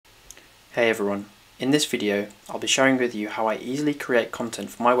Hey everyone, in this video I'll be sharing with you how I easily create content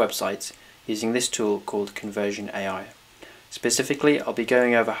for my website using this tool called Conversion AI. Specifically, I'll be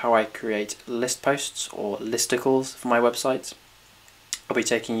going over how I create list posts or listicles for my website. I'll be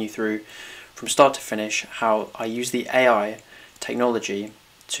taking you through from start to finish how I use the AI technology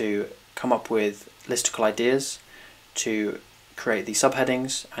to come up with listicle ideas, to create the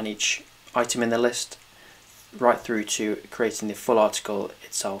subheadings and each item in the list, right through to creating the full article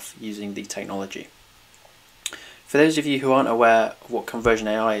itself using the technology. For those of you who aren't aware of what Conversion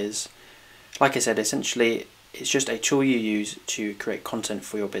AI is, like I said, essentially it's just a tool you use to create content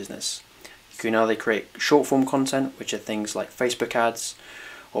for your business. You can either create short form content, which are things like Facebook ads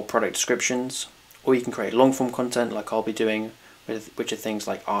or product descriptions, or you can create long form content like I'll be doing, which are things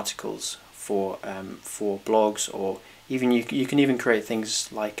like articles for blogs, or even you can even create things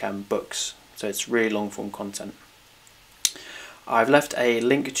like books. So it's really long form content. I've left a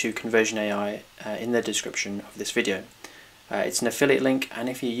link to Conversion AI in the description of this video. It's an affiliate link, and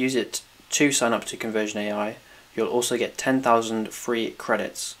if you use it to sign up to Conversion AI, you'll also get 10,000 free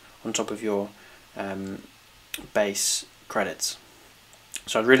credits on top of your base credits.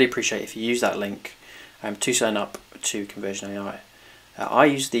 So I'd really appreciate if you use that link to sign up to Conversion AI. I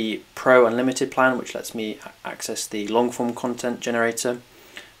use the Pro Unlimited plan, which lets me access the long form content generator.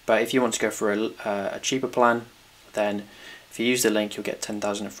 But if you want to go for a cheaper plan, then if you use the link, you'll get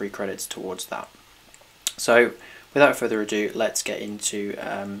 10,000 free credits towards that. So without further ado, let's get into,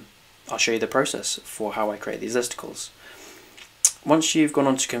 I'll show you the process for how I create these listicles. Once you've gone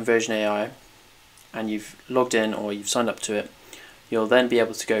on to Conversion AI and you've logged in or you've signed up to it, you'll then be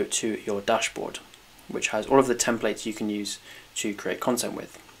able to go to your dashboard, which has all of the templates you can use to create content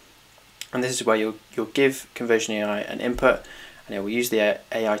with. And this is where you'll give Conversion AI an input, and it will use the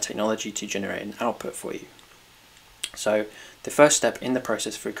AI technology to generate an output for you. So the first step in the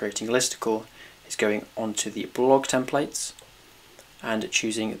process for creating a listicle is going onto the blog templates and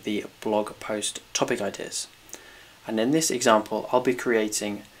choosing the blog post topic ideas. And in this example, I'll be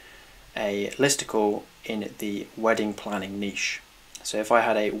creating a listicle in the wedding planning niche. So if I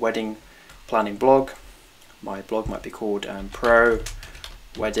had a wedding planning blog, my blog might be called Pro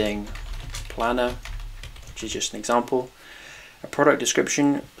Wedding Planner, which is just an example. A product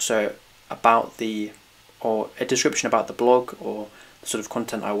description, so about a description about the blog or the sort of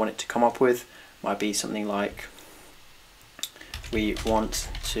content I want it to come up with, might be something like, we want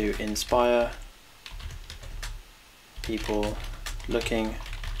to inspire people looking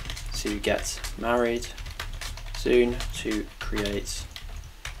to get married soon to create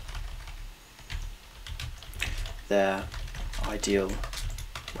their ideal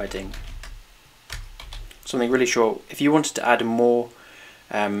wedding. Something really short. If you wanted to add more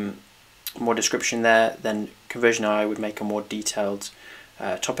description there, then Conversion AI would make a more detailed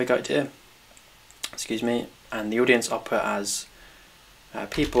topic idea. Excuse me. And the audience I'll put as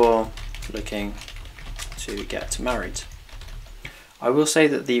people looking to get married. I will say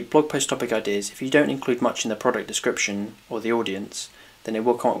that the blog post topic ideas, if you don't include much in the product description or the audience, then it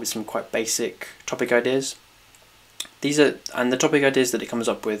will come up with some quite basic topic ideas. And the topic ideas that it comes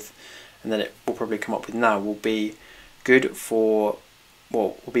up with and that it will probably come up with now will be good for,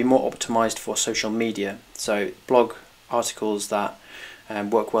 will be more optimized for social media. So blog articles that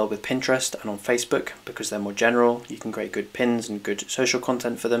work well with Pinterest and on Facebook because they're more general. You can create good pins and good social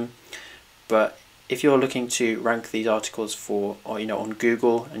content for them. But if you're looking to rank these articles for, or on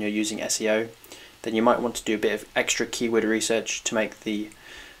Google, and you're using SEO, then you might want to do a bit of extra keyword research to make the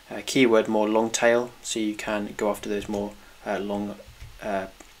keyword more long tail, so you can go after those more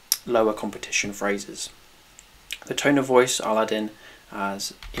lower competition phrases. The tone of voice I'll add in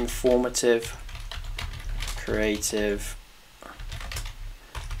as informative, creative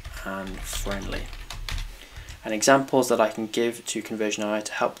and friendly. And examples that I can give to Conversion AI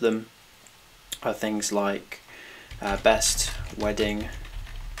to help them are things like best wedding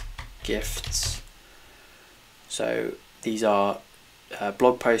gifts. So these are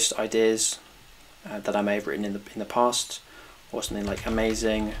blog post ideas that I may have written in the past, or something like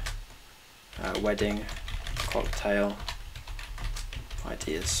amazing wedding cocktail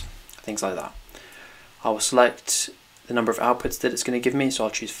ideas, things like that. I will select the number of outputs that it's going to give me, so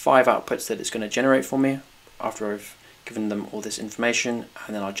I'll choose 5 outputs that it's going to generate for me after I've given them all this information,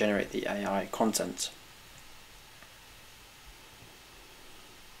 and then I'll generate the AI content.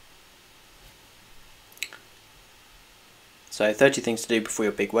 So 30 things to do before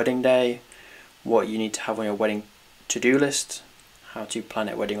your big wedding day, what you need to have on your wedding to-do list, how to plan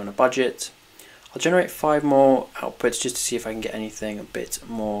a wedding on a budget. I'll generate 5 more outputs just to see if I can get anything a bit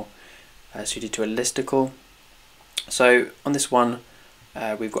more suited to a listicle. So on this one,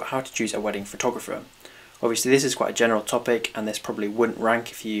 we've got how to choose a wedding photographer. Obviously this is quite a general topic, and this probably wouldn't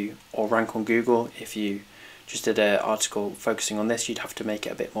rank rank on Google if you just did an article focusing on this. You'd have to make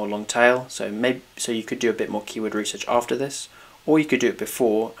it a bit more long tail, so you could do a bit more keyword research after this, or you could do it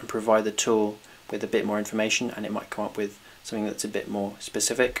before and provide the tool with a bit more information, and it might come up with something that's a bit more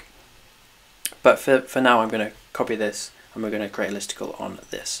specific. But for now I'm going to copy this and we're going to create a listicle on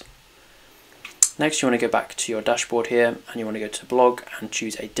this. Next you want to go back to your dashboard here and you want to go to blog and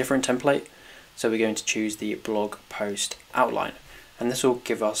choose a different template. So we're going to choose the blog post outline, and this will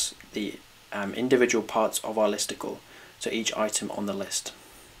give us the individual parts of our listicle, so each item on the list.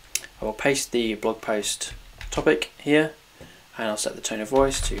 I will paste the blog post topic here, and I'll set the tone of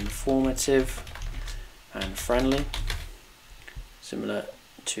voice to informative and friendly, similar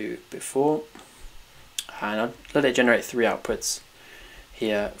to before, and I'll let it generate 3 outputs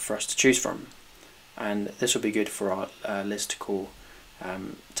here for us to choose from, and this will be good for our listicle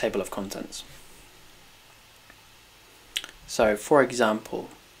table of contents. So for example,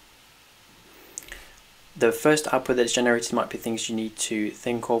 the first output that's generated might be things you need to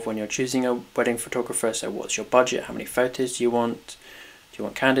think of when you're choosing a wedding photographer. So what's your budget? How many photos do you want? Do you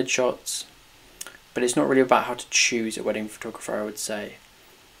want candid shots? But it's not really about how to choose a wedding photographer, I would say.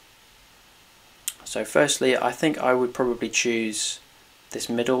 So firstly, I think I would probably choose this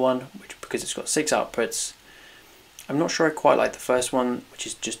middle one, because it's got 6 outputs. I'm not sure I quite like the first one, which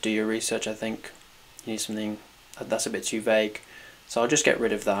is just do your research. I think you need something that's a bit too vague, so I'll just get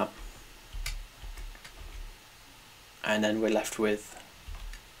rid of that, and then we're left with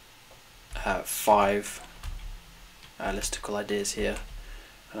 5 listicle ideas here,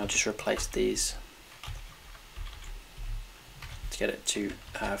 and I'll just replace these to get it to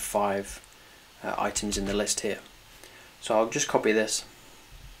 5 items in the list here. So I'll just copy this,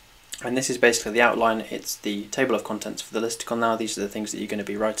 and this is basically the outline. It's the table of contents for the listicle now. These are the things that you're going to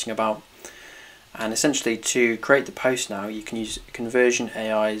be writing about. And essentially, to create the post now, you can use Conversion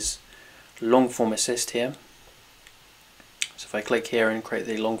AI's long form assist here. So if I click here and create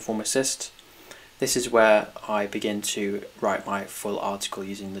the long form assist, this is where I begin to write my full article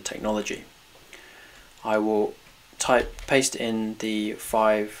using the technology. I will paste in the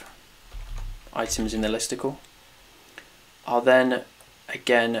 5 items in the listicle. I'll then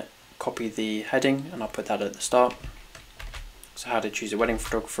again copy the heading and I'll put that at the start. So how to choose a wedding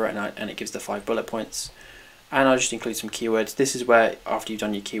photographer, and it gives the 5 bullet points, and I'll just include some keywords. This is where after you've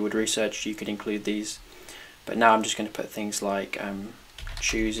done your keyword research you could include these, but now I'm just going to put things like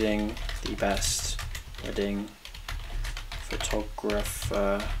choosing the best wedding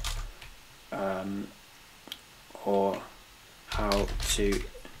photographer, or how to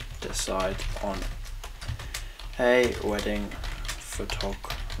decide on a wedding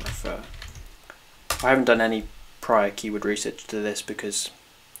photographer. I haven't done any prior keyword research to this because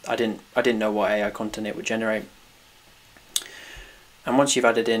I didn't know what AI content it would generate. And once you've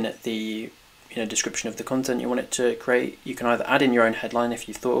added in the description of the content you want it to create, you can either add in your own headline if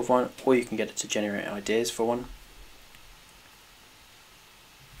you've thought of one, or you can get it to generate ideas for one.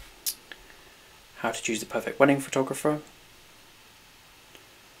 How to choose the perfect wedding photographer.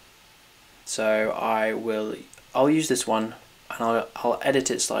 So I'll use this one and I'll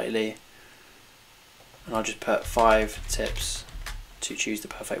edit it slightly, and I'll just put 5 tips to choose the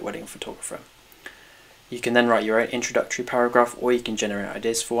perfect wedding photographer. You can then write your own introductory paragraph, or you can generate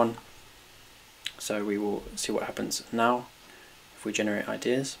ideas for one. So we will see what happens now if we generate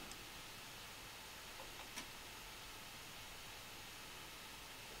ideas.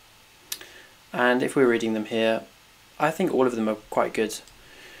 And if we're reading them here, I think all of them are quite good.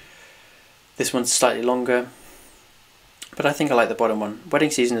 This one's slightly longer, but I think I like the bottom one.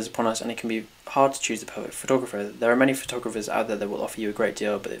 Wedding season is upon us and it can be hard to choose the perfect photographer. There are many photographers out there that will offer you a great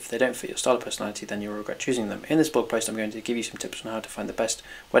deal, but if they don't fit your style or personality, then you'll regret choosing them. In this blog post I'm going to give you some tips on how to find the best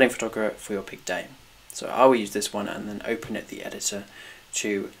wedding photographer for your big day. So I will use this one and then open it the editor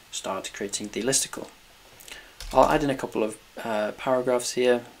to start creating the listicle. I'll add in a couple of paragraphs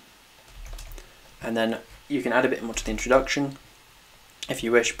here, and then you can add a bit more to the introduction if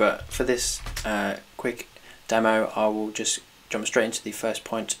you wish, but for this quick demo I will just jump straight into the first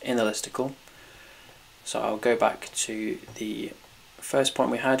point in the listicle. So I'll go back to the first point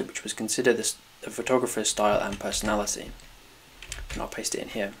we had, which was consider the photographer's style and personality, and I'll paste it in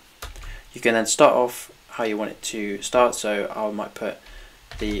here. You can then start off how you want it to start, so I might put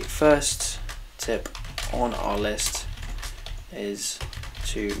the first tip on our list is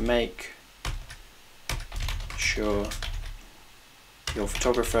to make sure your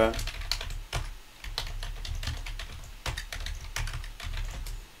photographer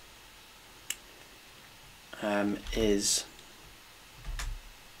is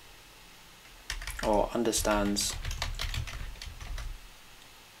or understands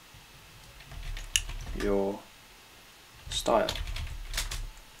your style.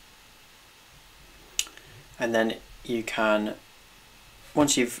 And then you can,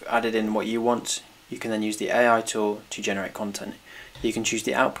 once you've added in what you want, you can then use the AI tool to generate content. You can choose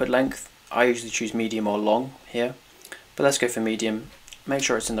the output length. I usually choose medium or long here, but let's go for medium. Make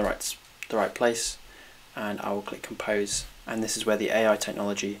sure it's in the right place, and I will click compose, and this is where the AI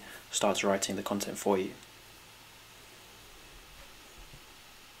technology starts writing the content for you.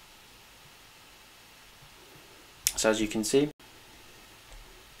 So as you can see,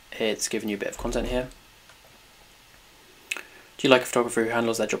 it's giving you a bit of content here. Do you like a photographer who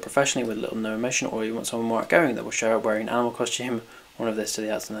handles their job professionally with little no emotion, or you want someone more outgoing that will show up wearing an animal costume, one of this to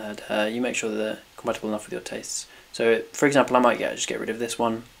the outs and the head? You make sure that they're compatible enough with your tastes. So for example, I might just get rid of this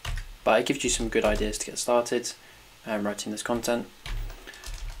one, but it gives you some good ideas to get started writing this content.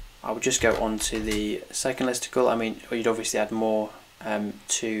 I would just go on to the second listicle. I mean, you'd obviously add more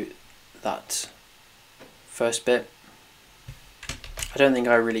to that first bit. I don't think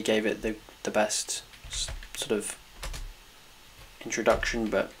I really gave it the best sort of introduction,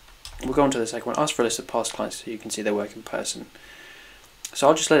 but we'll go on to the second one. Ask for a list of past clients so you can see their work in person. So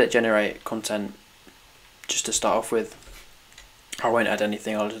I'll just let it generate content just to start off with. I won't add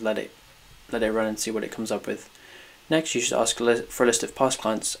anything, I'll just let it run and see what it comes up with. Next, you should ask for a list of past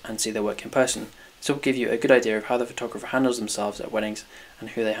clients and see their work in person. This will give you a good idea of how the photographer handles themselves at weddings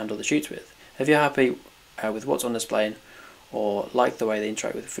and who they handle the shoots with. If you're happy with what's on display or like the way they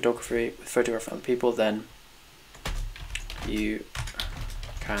interact with photographing other people, then you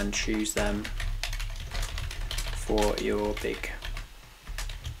can choose them for your big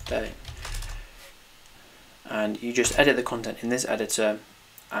day. And you just edit the content in this editor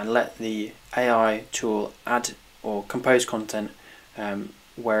and let the AI tool add or compose content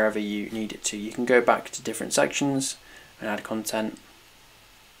wherever you need it to. You can go back to different sections and add content.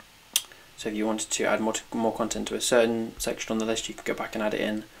 So if you wanted to add more content to a certain section on the list, you could go back and add it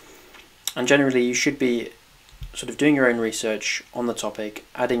in. And generally you should be sort of doing your own research on the topic,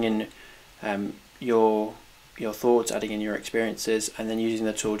 adding in your thoughts, adding in your experiences, and then using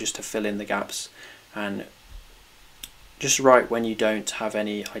the tool just to fill in the gaps and just write when you don't have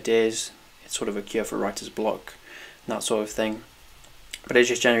any ideas. It's sort of a cure for writer's block and that sort of thing, but it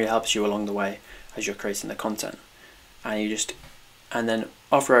just generally helps you along the way as you're creating the content. And then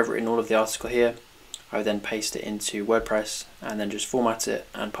after I've written all of the article here, I would then paste it into WordPress and then just format it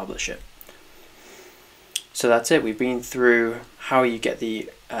and publish it. So that's it. We've been through how you get the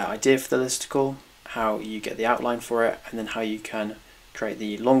idea for the listicle, how you get the outline for it, and then how you can create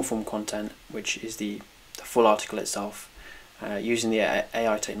the long form content, which is the full article itself, using the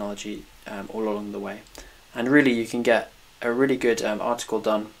AI technology all along the way. And really you can get a really good article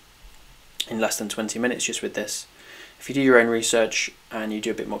done in less than 20 minutes just with this. If you do your own research and you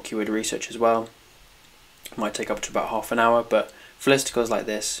do a bit more keyword research as well, it might take up to about half an hour, but for listicles like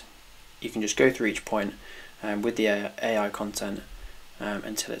this, you can just go through each point with the AI content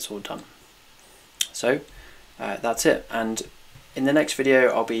until it's all done. So that's it, and in the next video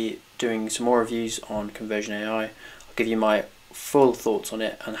I'll be doing some more reviews on Conversion AI. I'll give you my full thoughts on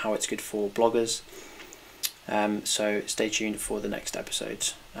it and how it's good for bloggers. So stay tuned for the next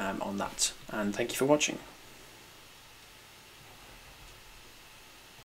episode on that, and thank you for watching.